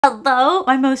Hello,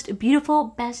 my most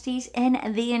beautiful besties in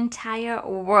the entire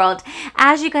world.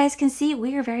 As you guys can see,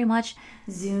 we are very much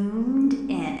zoomed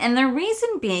in. And the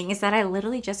reason being is that I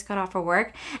literally just got off of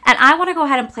work and I want to go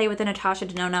ahead and play with the NATASHA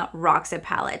DENONA ROXA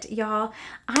palette. Y'all,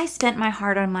 I spent my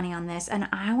hard-earned money on this and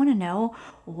I want to know,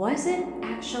 was it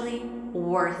actually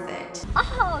worth it?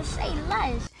 Oh, say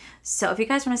less. So if you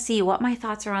guys want to see what my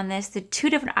thoughts are on this, the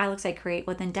two different eye looks I create,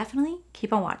 well then definitely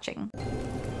keep on watching.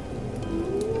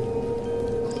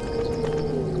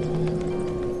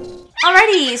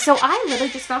 Alrighty, so I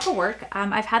literally just got off of work.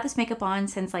 I've had this makeup on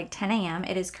since like 10 a.m.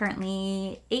 It is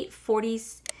currently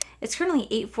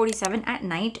 8:47 at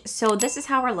night. So this is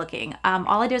how we're looking.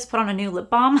 All I do is put on a new lip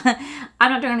balm.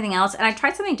 I'm not doing anything else. And I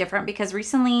tried something different because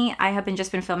recently I have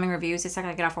just been filming reviews the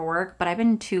second I get off of work, but I've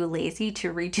been too lazy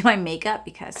to redo my makeup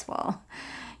because, well,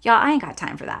 y'all, I ain't got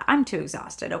time for that. I'm too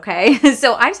exhausted, okay?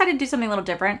 So I decided to do something a little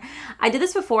different. I did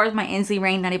this before with my Inslee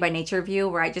Rain 90 by Nature review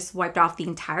where I just wiped off the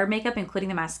entire makeup, including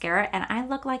the mascara, and I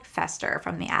look like Fester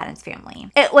from the Addams Family.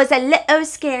 It was a little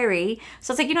scary.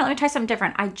 So I was like, you know, let me try something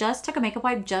different. I just took a makeup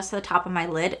wipe just to the top of my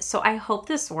lid, so I hope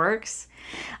this works.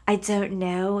 I don't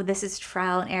know. This is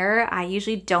trial and error. I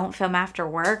usually don't film after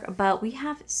work, but we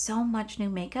have so much new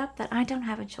makeup that I don't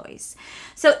have a choice.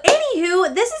 So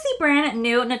anywho, this is the brand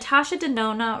new NATASHA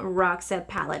DENONA ROXA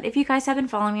palette. If you guys have been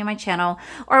following me on my channel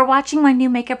or watching my new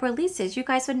makeup releases, you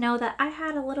guys would know that I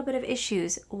had a little bit of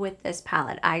issues with this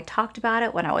palette. I talked about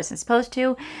it when I wasn't supposed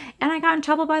to, and I got in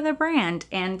trouble by the brand.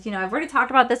 And, you know, I've already talked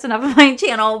about this enough on my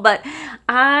channel, but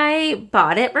I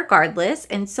bought it regardless.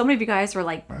 And so many of you guys were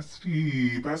like, Bestie,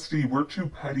 we're too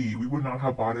petty. We would not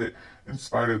have bought it in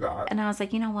spite of that. And I was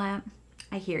like, you know what?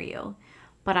 I hear you.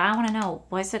 But I want to know,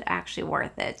 was it actually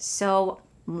worth it? So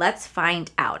let's find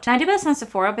out. And I did this on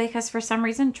Sephora because for some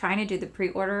reason, trying to do the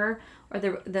pre-order or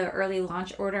the early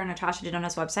launch order on NATASHA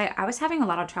DENONA's website, I was having a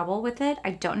lot of trouble with it.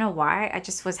 I don't know why. I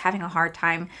just was having a hard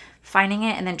time finding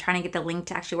it and then trying to get the link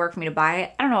to actually work for me to buy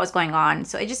it. I don't know what's going on.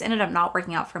 So it just ended up not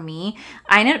working out for me.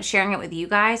 I ended up sharing it with you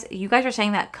guys. You guys were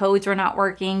saying that codes were not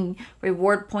working,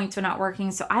 reward points were not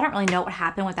working. So I don't really know what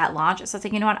happened with that launch. So I was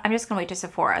like, you know what? I'm just gonna wait to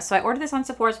Sephora. So I ordered this on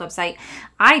Sephora's website.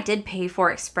 I did pay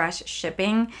for express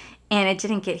shipping and it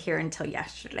didn't get here until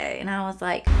yesterday. And I was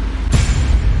like,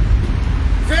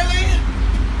 really?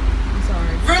 I'm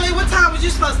sorry. Really? What time was you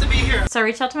supposed to be here? So I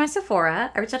reached out to my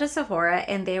Sephora. I reached out to Sephora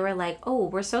and they were like, oh,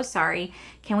 we're so sorry.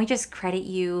 Can we just credit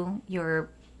you your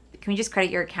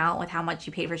account with how much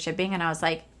you paid for shipping? And I was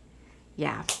like,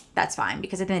 yeah, that's fine,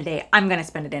 because at the end of the day, I'm gonna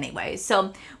spend it anyway.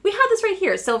 So we have this right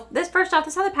here. So this first off,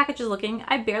 this is how the package is looking.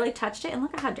 I barely touched it and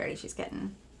look at how dirty she's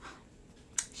getting.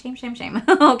 Shame, shame, shame.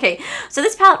 Okay, so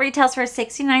this palette retails for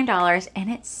 $69 and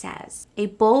it says, a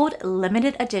bold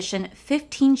limited edition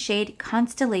 15 shade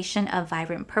constellation of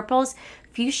vibrant purples,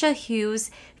 fuchsia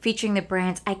hues featuring the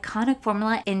brand's iconic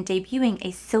formula and debuting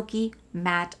a silky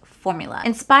matte formula.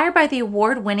 Inspired by the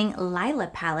award-winning Lila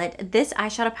palette, this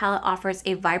eyeshadow palette offers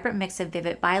a vibrant mix of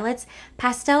vivid violets,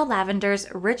 pastel lavenders,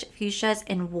 rich fuchsias,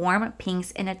 and warm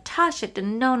pinks in NATASHA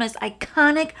DENONA's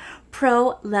iconic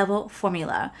pro level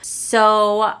formula.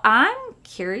 So I'm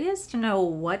curious to know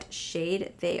what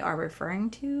shade they are referring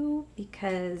to,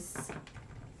 because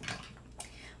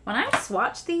when I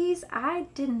swatched these, I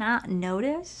did not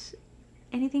notice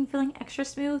anything feeling extra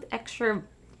smooth, extra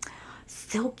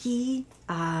silky.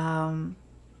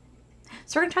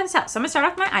 So we're gonna try this out. So I'm gonna start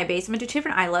off with my eye base. I'm gonna do two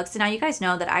different eye looks. And now you guys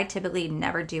know that I typically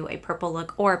never do a purple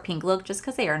look or a pink look just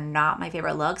because they are not my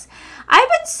favorite looks. I've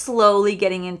been slowly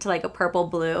getting into like a purple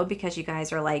blue because you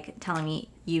guys are like telling me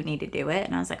you need to do it.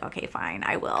 And I was like, okay, fine,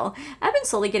 I will. I've been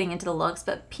slowly getting into the looks,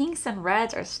 but pinks and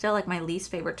reds are still like my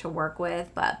least favorite to work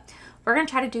with. But we're gonna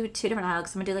try to do two different eye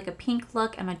looks. I'm gonna do like a pink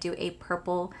look. I'm gonna do a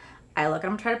purple eye look.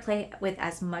 I'm gonna try to play with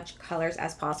as much colors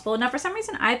as possible. Now, for some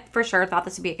reason, I for sure thought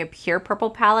this would be like a pure purple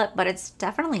palette, but it's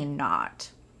definitely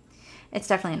not. It's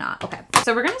definitely not. Okay,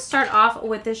 so we're gonna start off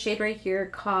with this shade right here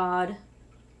called,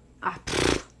 I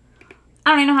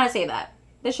don't even know how to say that.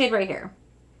 This shade right here.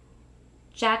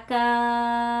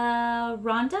 Jacaranda?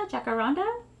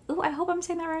 Ooh, I hope I'm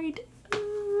saying that right.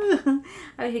 I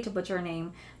would hate to butcher her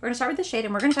name. We're gonna start with the shade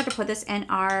and we're gonna start to put this in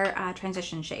our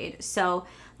transition shade. So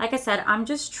like I said, I'm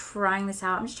just trying this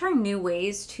out. I'm just trying new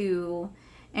ways to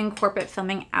incorporate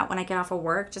filming out when I get off of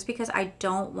work, just because I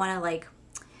don't want to like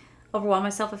overwhelm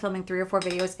myself with filming 3 or 4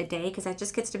 videos a day, because that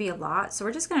just gets to be a lot. So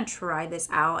we're just gonna try this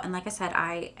out. And like I said,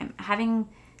 I am having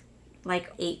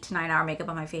like 8 to 9 hour makeup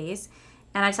on my face,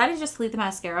 And I decided to just leave the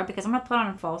mascara because I'm going to put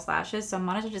on false lashes. So I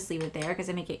might as well just leave it there because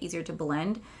they make it easier to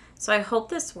blend. So I hope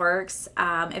this works.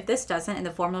 If this doesn't and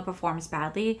the formula performs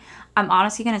badly, I'm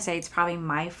honestly going to say it's probably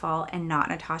my fault and not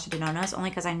NATASHA Denona's, only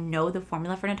because I know the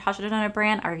formula for NATASHA Denona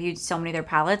brand. I reviewed so many of their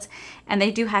palettes and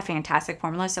they do have fantastic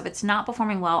formulas. So if it's not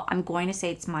performing well, I'm going to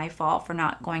say it's my fault for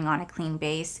not going on a clean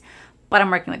base. But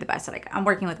I'm working with the best that I'm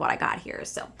working with what I got here.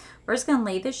 So we're just going to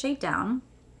lay this shade down.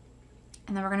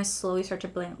 And then we're going to slowly start to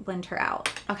blend her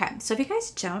out. Okay, so if you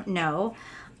guys don't know,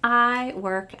 I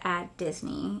work at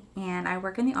Disney. And I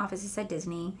work in the offices at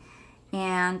Disney.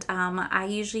 And I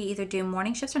usually either do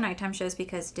morning shifts or nighttime shifts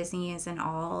because Disney is an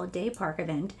all-day park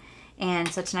event. And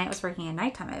so tonight I was working at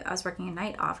nighttime. I was working at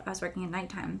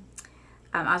nighttime.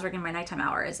 I was working my nighttime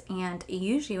hours. And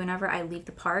usually whenever I leave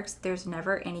the parks, there's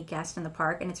never any guests in the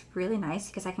park. And it's really nice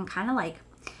because I can kind of like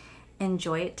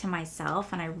enjoy it to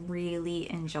myself, and I really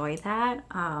enjoy that.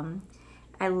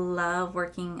 I love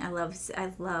working. I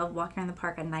love walking around the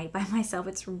park at night by myself.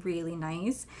 It's really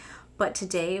nice. But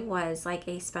today was like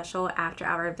a special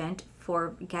after-hour event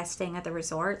for guests staying at the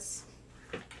resorts.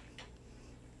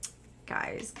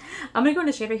 Guys, I'm gonna go in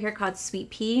a shade right here called Sweet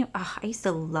Pea. Oh, I used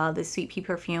to love this Sweet Pea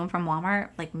perfume from Walmart,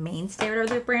 like Mainstay, whatever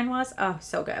the brand was. Oh,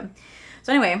 so good.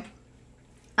 So anyway,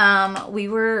 me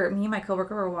and my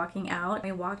coworker were walking out.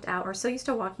 We walked out. We're so used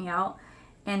to walking out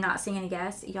and not seeing any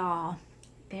guests. Y'all,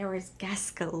 there was guests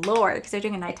galore because they're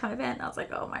doing a nighttime event. And I was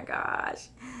like, oh my gosh.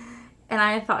 And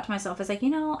I thought to myself, I was like,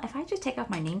 you know, if I just take off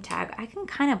my name tag, I can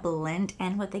kind of blend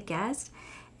in with the guests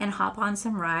and hop on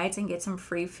some rides and get some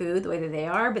free food the way that they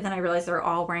are. But then I realized they were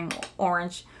all wearing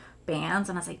orange bands.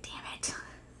 And I was like, damn it.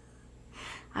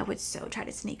 I would so try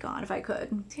to sneak on if I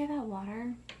could. See that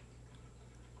water?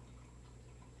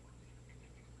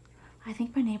 I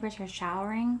think my neighbors are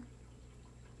showering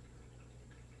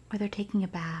or they're taking a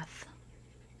bath.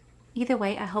 Either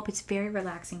way, I hope it's very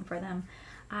relaxing for them.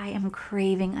 I am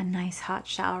craving a nice hot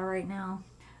shower right now.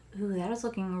 Ooh, that is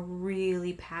looking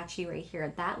really patchy right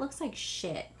here. That looks like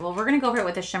shit. Well, we're gonna go over it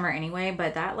with a shimmer anyway,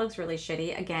 but that looks really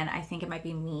shitty. Again, I think it might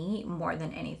be me more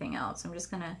than anything else. I'm just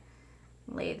gonna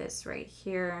lay this right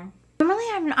here.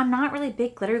 Normally, I'm not really a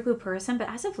big glitter glue person, but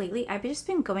as of lately, I've just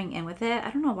been going in with it.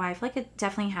 I don't know why. I feel like it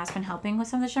definitely has been helping with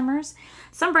some of the shimmers.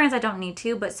 Some brands I don't need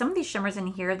to, but some of these shimmers in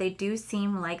here, they do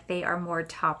seem like they are more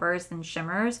toppers than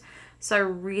shimmers. So I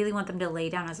really want them to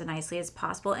lay down as nicely as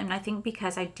possible. And I think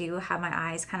because I do have my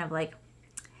eyes kind of like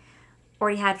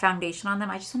already had foundation on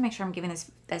them, I just want to make sure I'm giving this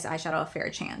eyeshadow a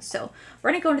fair chance. So we're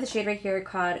going to go into the shade right here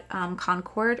called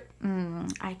Concord.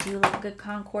 I do love a good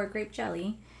Concord grape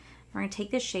jelly. We're going to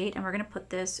take this shade and we're going to put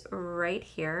this right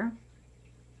here.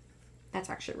 That's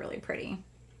actually really pretty. You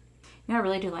know what I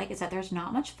really do like is that there's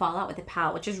not much fallout with the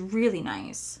palette, which is really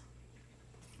nice.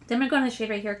 Then I'm going to go in the shade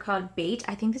right here called Bait.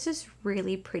 I think this is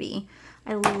really pretty.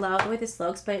 I love the way this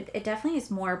looks, but it definitely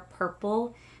is more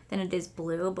purple than it is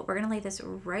blue. But we're going to lay this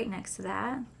right next to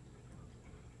that.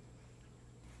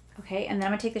 Okay, and then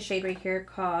I'm going to take the shade right here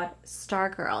called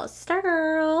Stargirl.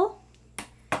 Stargirl!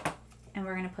 And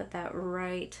we're going to put that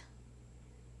right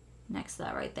next to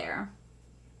that right there.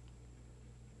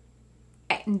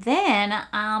 Okay, and then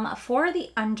for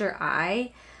the under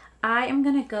eye, I am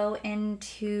gonna go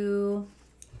into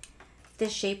the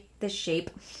shade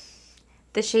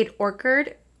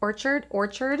Orchard,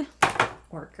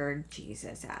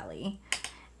 Jesus, Allie.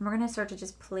 And we're gonna start to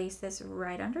just place this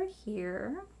right under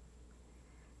here,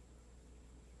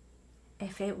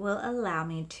 if it will allow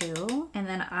me to. And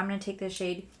then I'm gonna take the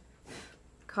shade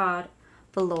called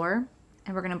Velour,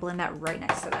 and we're going to blend that right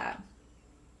next to that.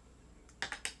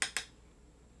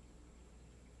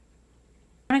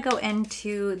 I'm going to go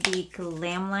into the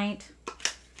Glam Light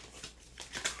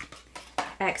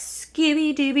X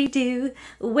Scooby-Dooby-Doo,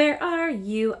 where are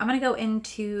you? I'm going to go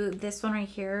into this one right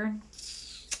here.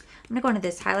 I'm going to go into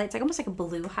this highlight. It's like almost like a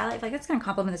blue highlight. I feel like that's going to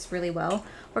complement this really well.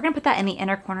 We're going to put that in the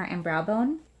inner corner and brow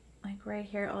bone. Like right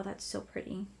here. Oh, that's so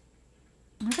pretty.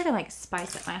 I'm going to like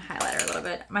spice up my highlighter a little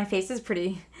bit. My face is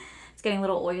pretty... It's getting a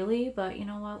little oily, but you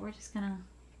know what? We're just gonna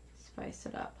spice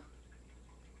it up.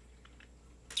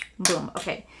 Boom.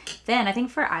 Okay. Then I think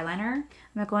for eyeliner, I'm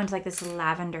gonna go into like this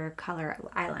lavender color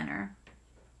eyeliner.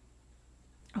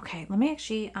 Okay, let me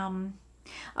actually, I'll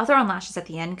throw on lashes at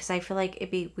the end because I feel like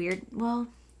it'd be weird. Well,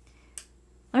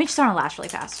 let me just throw on a lash really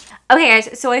fast. Okay,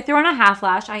 guys, so I threw on a half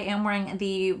lash. I am wearing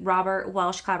the Robert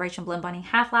Welsh Collaboration Blend Bunny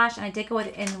half lash, and I did go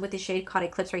in with the shade called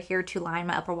Eclipse right here to line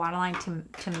my upper waterline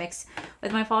to mix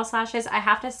with my false lashes. I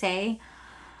have to say,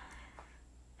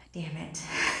 damn it.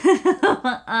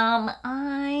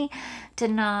 I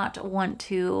did not want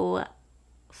to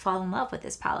fall in love with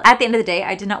this palette. At the end of the day,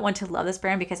 I did not want to love this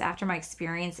brand because after my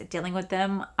experience dealing with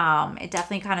them, it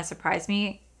definitely kind of surprised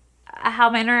me how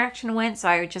my interaction went. So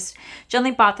I just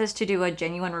generally bought this to do a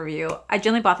genuine review. I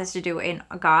generally bought this to do a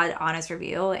God honest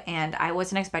review, and I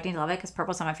wasn't expecting to love it because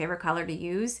purple's not my favorite color to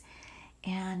use.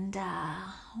 And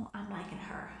I'm liking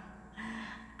her.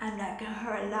 I'm liking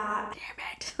her a lot.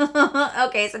 Damn it.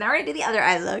 Okay, so now we're gonna do the other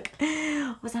eye look.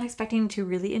 Was not expecting to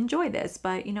really enjoy this,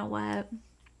 but you know what?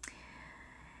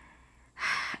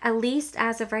 At least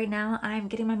as of right now, I'm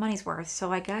getting my money's worth.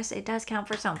 So I guess it does count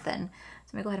for something.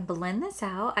 So I'm gonna go ahead and blend this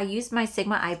out. I used my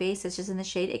Sigma eye base. It's just in the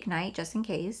shade Ignite, just in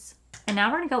case. And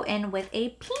now we're gonna go in with a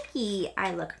pinky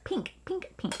eye look. Pink,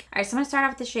 pink, pink. All right, so I'm gonna start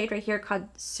off with the shade right here called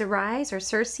Cerise or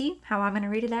Circe, how I'm gonna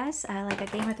read it as, like a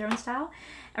Game of Thrones style.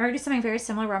 And we're gonna do something very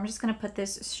similar where I'm just gonna put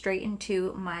this straight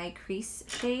into my crease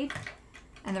shade,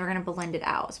 and then we're gonna blend it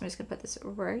out. So I'm just gonna put this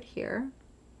right here.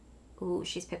 Ooh,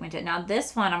 she's pigmented. Now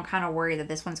this one, I'm kind of worried that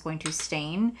this one's going to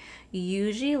stain.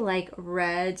 Usually like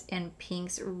reds and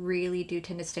pinks really do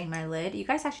tend to stain my lid. You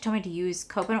guys actually told me to use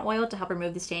coconut oil to help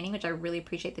remove the staining, which I really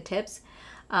appreciate the tips.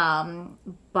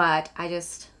 But I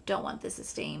just don't want this to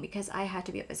stain because I have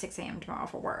to be up at 6 a.m. tomorrow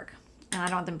for work. And I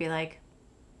don't want them to be like,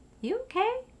 you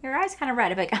okay? Your eye's kind of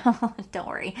red. I'm like, oh, don't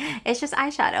worry. It's just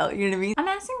eyeshadow, you know what I mean? I'm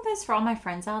asking this for all my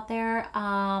friends out there.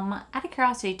 Out of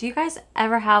curiosity, do you guys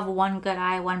ever have one good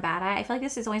eye, one bad eye? I feel like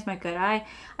this is always my good eye.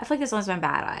 I feel like this is always my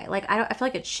bad eye. Like, I feel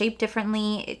like it's shaped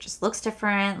differently. It just looks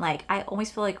different. Like, I always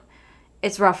feel like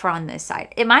it's rougher on this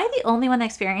side. Am I the only one that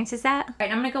experiences that? All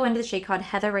right, I'm gonna go into the shade called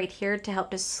Heather right here to help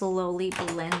to slowly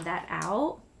blend that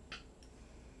out.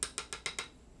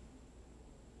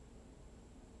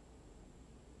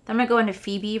 I'm gonna go into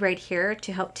Phoebe right here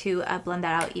to help to blend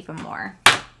that out even more.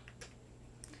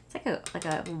 It's like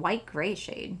a white gray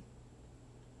shade.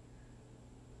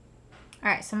 All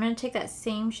right, so I'm gonna take that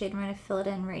same shade, I'm gonna fill it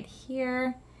in right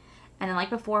here. And then like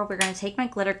before, we're gonna take my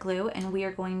glitter glue and we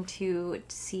are going to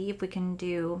see if we can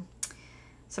do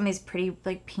some of these pretty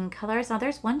like pink colors. Now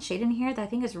there's one shade in here that I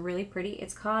think is really pretty.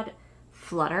 It's called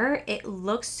Flutter. It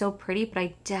looks so pretty, but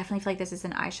I definitely feel like this is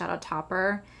an eyeshadow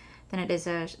topper than it is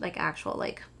a like actual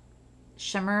like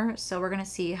shimmer. So we're gonna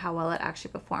see how well it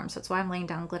actually performs. So that's why I'm laying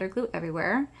down glitter glue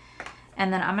everywhere.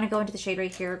 And then I'm gonna go into the shade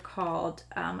right here called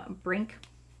Brink.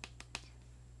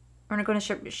 We're gonna go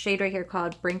into the shade right here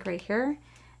called Brink right here.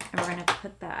 And we're gonna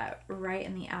put that right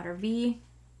in the outer V.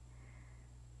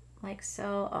 Like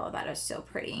so. Oh, that is so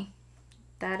pretty.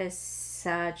 That is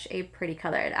such a pretty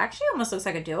color. It actually almost looks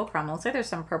like a duochrome. It looks like there's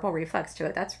some purple reflex to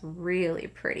it. That's really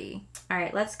pretty. All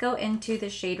right, let's go into the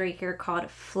shade right here called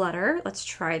Flutter. Let's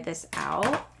try this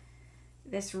out.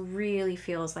 This really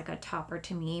feels like a topper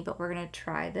to me, but we're gonna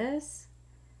try this.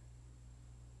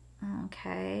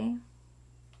 Okay.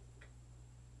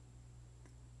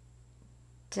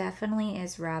 Definitely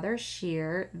is rather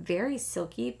sheer, very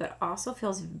silky, but also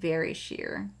feels very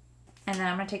sheer. And then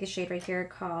I'm gonna take a shade right here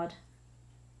called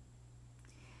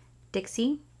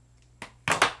Dixie.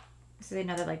 This is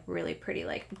another like really pretty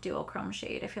like duochrome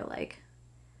shade, I feel like.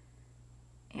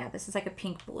 Yeah, this is like a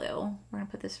pink blue. We're gonna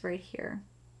put this right here.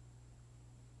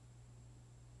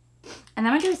 And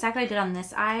I'm gonna do exactly what I did on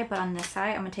this eye, but on this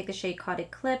eye, I'm gonna take the shade called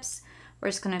Eclipse. We're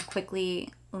just gonna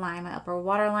quickly line my upper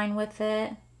waterline with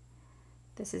it.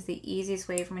 This is the easiest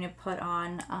way for me to put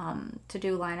on, to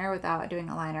do liner without doing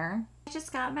a liner. I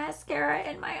just got mascara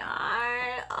in my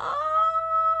eye. Oh.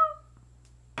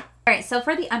 All right, so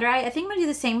for the under eye, I think I'm gonna do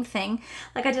the same thing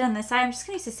like I did on this eye. I'm just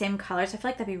gonna use the same colors. I feel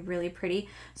like that'd be really pretty.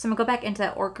 So I'm gonna go back into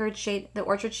that orchid shade, the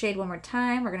orchard shade one more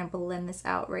time. We're gonna blend this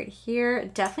out right here.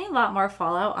 Definitely a lot more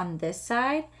fallout on this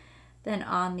side than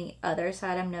on the other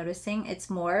side. I'm noticing it's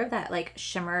more of that like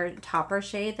shimmer topper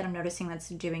shade that I'm noticing that's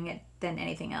doing it than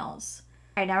anything else.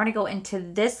 All right, now we're gonna go into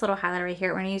this little highlight right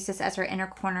here. We're gonna use this as our inner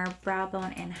corner brow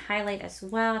bone and highlight as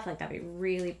well. I feel like that'd be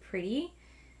really pretty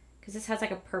because this has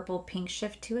like a purple pink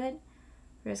shift to it.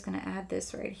 We're just gonna add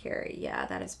this right here. Yeah,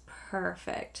 that is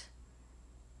perfect.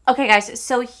 Okay guys,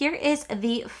 so here is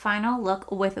the final look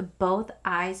with both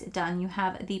eyes done. You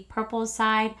have the purple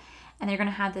side and you're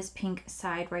gonna have this pink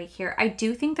side right here. I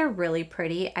do think they're really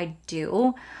pretty, I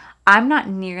do. I'm not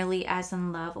nearly as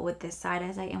in love with this side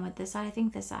as I am with this side. I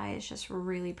think this eye is just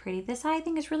really pretty. This eye I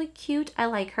think is really cute. I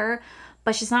like her,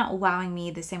 but she's not wowing me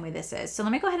the same way this is. So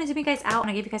let me go ahead and zoom you guys out and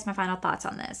I'll give you guys my final thoughts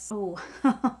on this. Oh,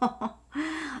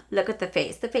 look at the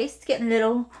face. The face is getting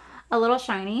a little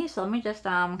shiny. So let me just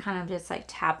kind of just like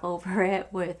tap over it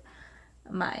with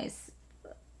my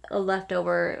a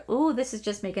leftover. Ooh, this is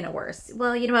just making it worse.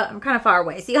 Well, you know what? I'm kind of far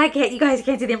away. So you guys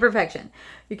can't see the imperfection.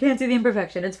 You can't see the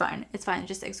imperfection. It's fine. It's fine.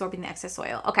 Just absorbing the excess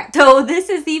oil. Okay. So this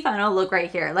is the final look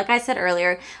right here. Like I said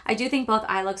earlier, I do think both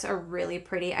eye looks are really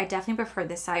pretty. I definitely prefer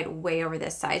this side way over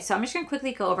this side. So I'm just going to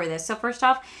quickly go over this. So first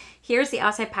off, here's the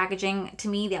outside packaging. To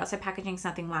me, the outside packaging is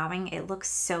nothing wowing. It looks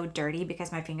so dirty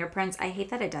because my fingerprints. I hate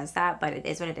that it does that, but it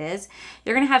is what it is.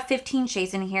 You're going to have 15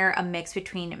 shades in here, a mix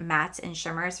between mattes and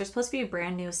shimmers. There's supposed to be a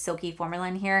brand new silky formula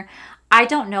in here. I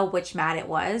don't know which matte it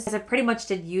was, because I pretty much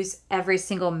did use every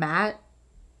single matte.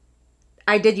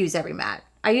 I did use every matte.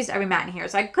 I used every matte in here,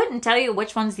 so I couldn't tell you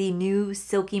which one's the new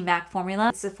Silky MAC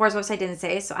formula. Sephora's website didn't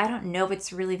say, so I don't know if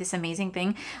it's really this amazing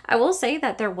thing. I will say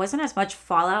that there wasn't as much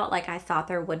fallout like I thought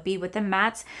there would be with the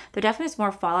mattes. There definitely is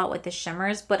more fallout with the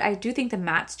shimmers, but I do think the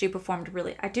mattes performed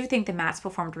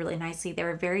really nicely. They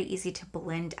were very easy to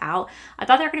blend out. I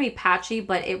thought they were going to be patchy,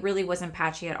 but it really wasn't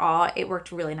patchy at all. It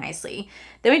worked really nicely.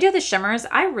 Then we do the shimmers.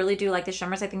 I really do like the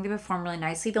shimmers. I think they perform really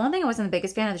nicely. The only thing I wasn't the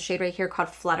biggest fan of the shade right here called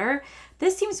Flutter.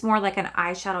 This seems more like an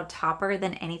eyeshadow topper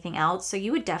than anything else. So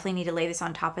you would definitely need to lay this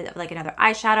on top of like another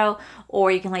eyeshadow, or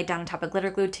you can lay it down on top of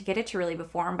glitter glue to get it to really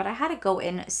perform. But I had to go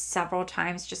in several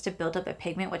times just to build up the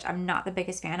pigment, which I'm not the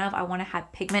biggest fan of. I want to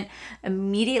have pigment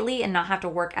immediately and not have to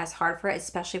work as hard for it,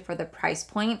 especially for the price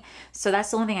point. So that's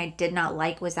the only thing I did not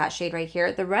like, was that shade right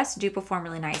here. The rest do perform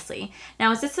really nicely.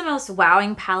 Now, is this the most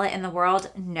wowing palette in the world?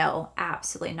 No,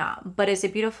 absolutely not. But is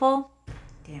it beautiful?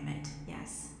 Damn it,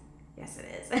 yes. Yes, it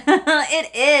is.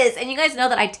 It is. And you guys know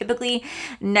that I typically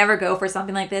never go for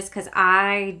something like this because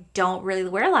I don't really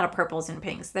wear a lot of purples and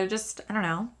pinks. They're just, I don't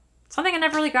know, something I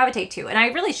never really gravitate to. And I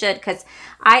really should, because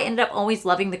I ended up always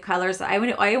loving the colors. I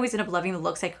always end up loving the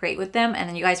looks I create with them. And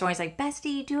then you guys are always like,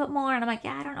 Bestie, do it more. And I'm like,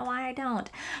 yeah, I don't know why I don't.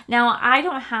 Now, I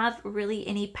don't have really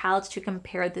any palettes to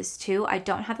compare this to. I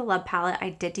don't have the Love palette. I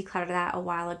did declutter that a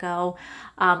while ago.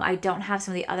 I don't have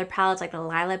some of the other palettes, like the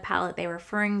Lilac palette they were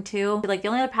referring to. Like the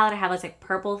only other palette I have is like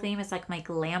purple theme. It's like my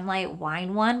Glam Light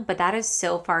wine one, but that is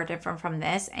so far different from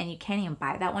this, and you can't even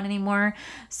buy that one anymore.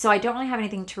 So I don't really have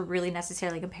anything to really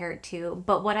necessarily compare it to.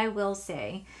 But what I will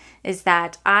say is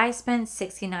that I spent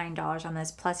 $69 on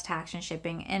this plus tax and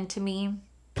shipping, and to me,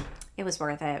 it was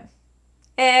worth it.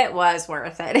 It was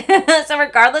worth it. So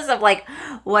regardless of like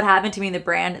what happened to me in the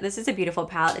brand, this is a beautiful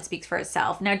palette. It speaks for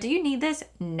itself. Now, do you need this?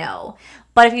 No.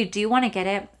 But if you do want to get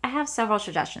it, I have several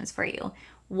suggestions for you.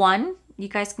 One, you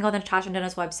guys can go to NATASHA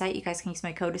DENONA's website. You guys can use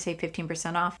my code to save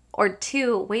 15% off. Or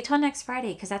two, wait till next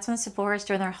Friday, because that's when Sephora is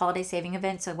doing their holiday saving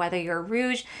event. So whether you're a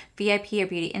Rouge, VIP, or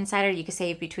Beauty Insider, you can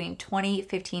save between 20,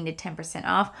 15 to 10%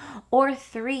 off. Or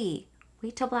three,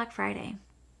 wait till Black Friday.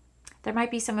 There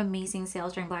might be some amazing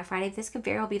sales during Black Friday. This could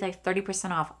very well be like 30%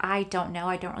 off. I don't know.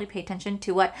 I don't really pay attention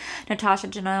to what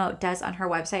NATASHA DENONA does on her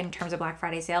website in terms of Black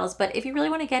Friday sales. But if you really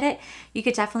want to get it, you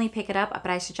could definitely pick it up. But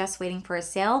I suggest waiting for a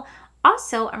sale.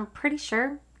 Also, I'm pretty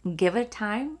sure, give it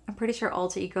time. I'm pretty sure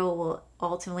Alter Ego will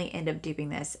ultimately end up duping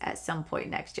this at some point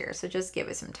next year. So just give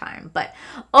it some time. But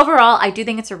overall, I do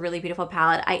think it's a really beautiful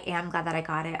palette. I am glad that I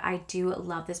got it. I do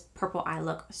love this purple eye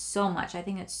look so much. I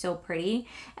think it's so pretty.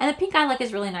 And the pink eye look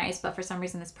is really nice, but for some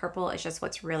reason this purple is just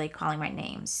what's really calling my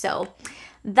name. So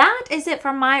that is it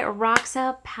for my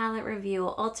Roxa palette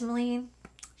review. Ultimately,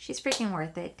 she's freaking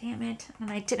worth it. Damn it.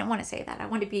 And I didn't want to say that. I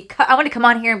want to come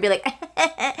on here and be like,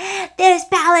 this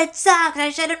palette sucks.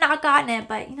 I should have not gotten it.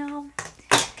 But, you know,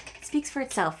 it speaks for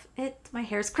itself. My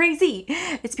hair is crazy.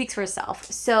 It speaks for itself.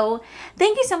 So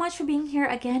thank you so much for being here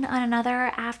again on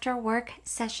another after work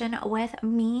session with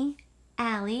me,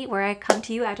 Allie, where I come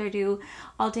to you after I do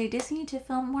all day Disney to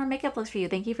film more makeup looks for you.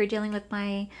 Thank you for dealing with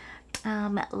my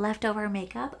leftover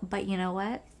makeup. But you know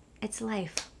what? It's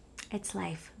life. It's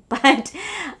life. But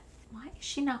why is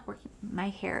she not working? My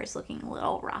hair is looking a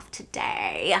little rough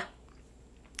today.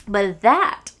 But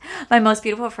that, my most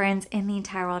beautiful friends in the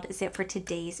entire world, is it for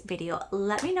today's video.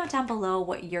 Let me know down below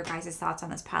what your guys' thoughts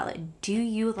on this palette. Do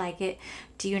you like it?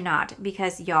 Do you not?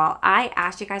 Because y'all, I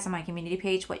asked you guys on my community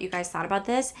page what you guys thought about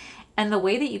this, and the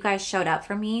way that you guys showed up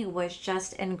for me was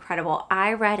just incredible.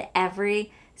 I read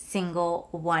every single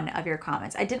one of your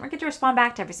comments. I didn't get to respond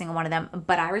back to every single one of them,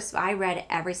 but I read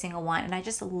every single one, and I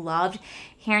just loved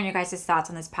hearing your guys' thoughts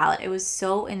on this palette. It was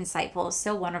so insightful,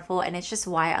 so wonderful, and it's just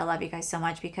why I love you guys so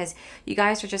much, because you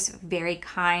guys are just very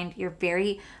kind.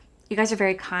 You guys are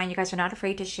very kind. You guys are not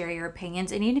afraid to share your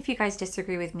opinions. And even if you guys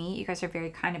disagree with me, you guys are very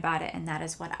kind about it. And that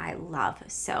is what I love.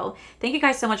 So thank you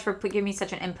guys so much for giving me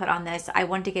such an input on this. I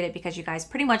wanted to get it because you guys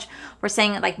pretty much were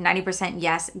saying like 90%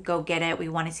 yes, go get it. We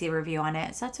want to see a review on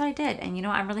it. So that's what I did. And you know,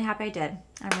 I'm really happy I did.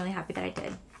 I'm really happy that I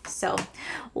did. So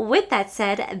with that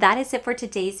said, that is it for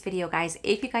today's video, guys.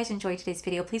 If you guys enjoyed today's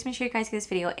video, please make sure you guys give this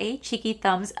video a cheeky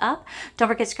thumbs up. Don't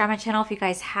forget to subscribe to my channel if you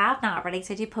guys have not already,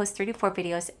 because I do post 3 to 4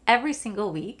 videos every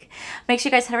single week. Make sure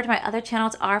you guys head over to my other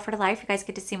channels, R for the Life. You guys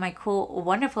get to see my cool,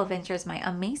 wonderful adventures, my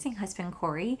amazing husband,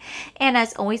 Corey. And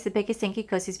as always, the biggest thank you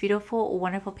goes to these beautiful,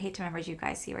 wonderful Patreon members you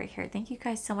guys see right here. Thank you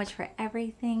guys so much for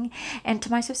everything. And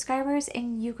to my subscribers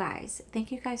and you guys,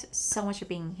 thank you guys so much for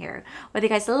being here. Whether you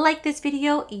guys like this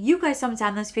video, you guys thumbs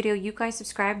down this video, you guys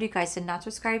subscribed, you guys did not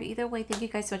subscribe, either way, thank you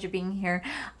guys so much for being here.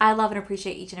 I love and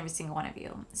appreciate each and every single one of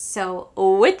you. So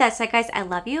with that said, guys, I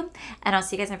love you, and I'll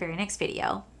see you guys in my very next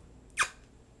video.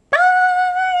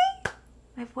 Bye.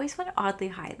 My voice went oddly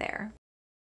high there.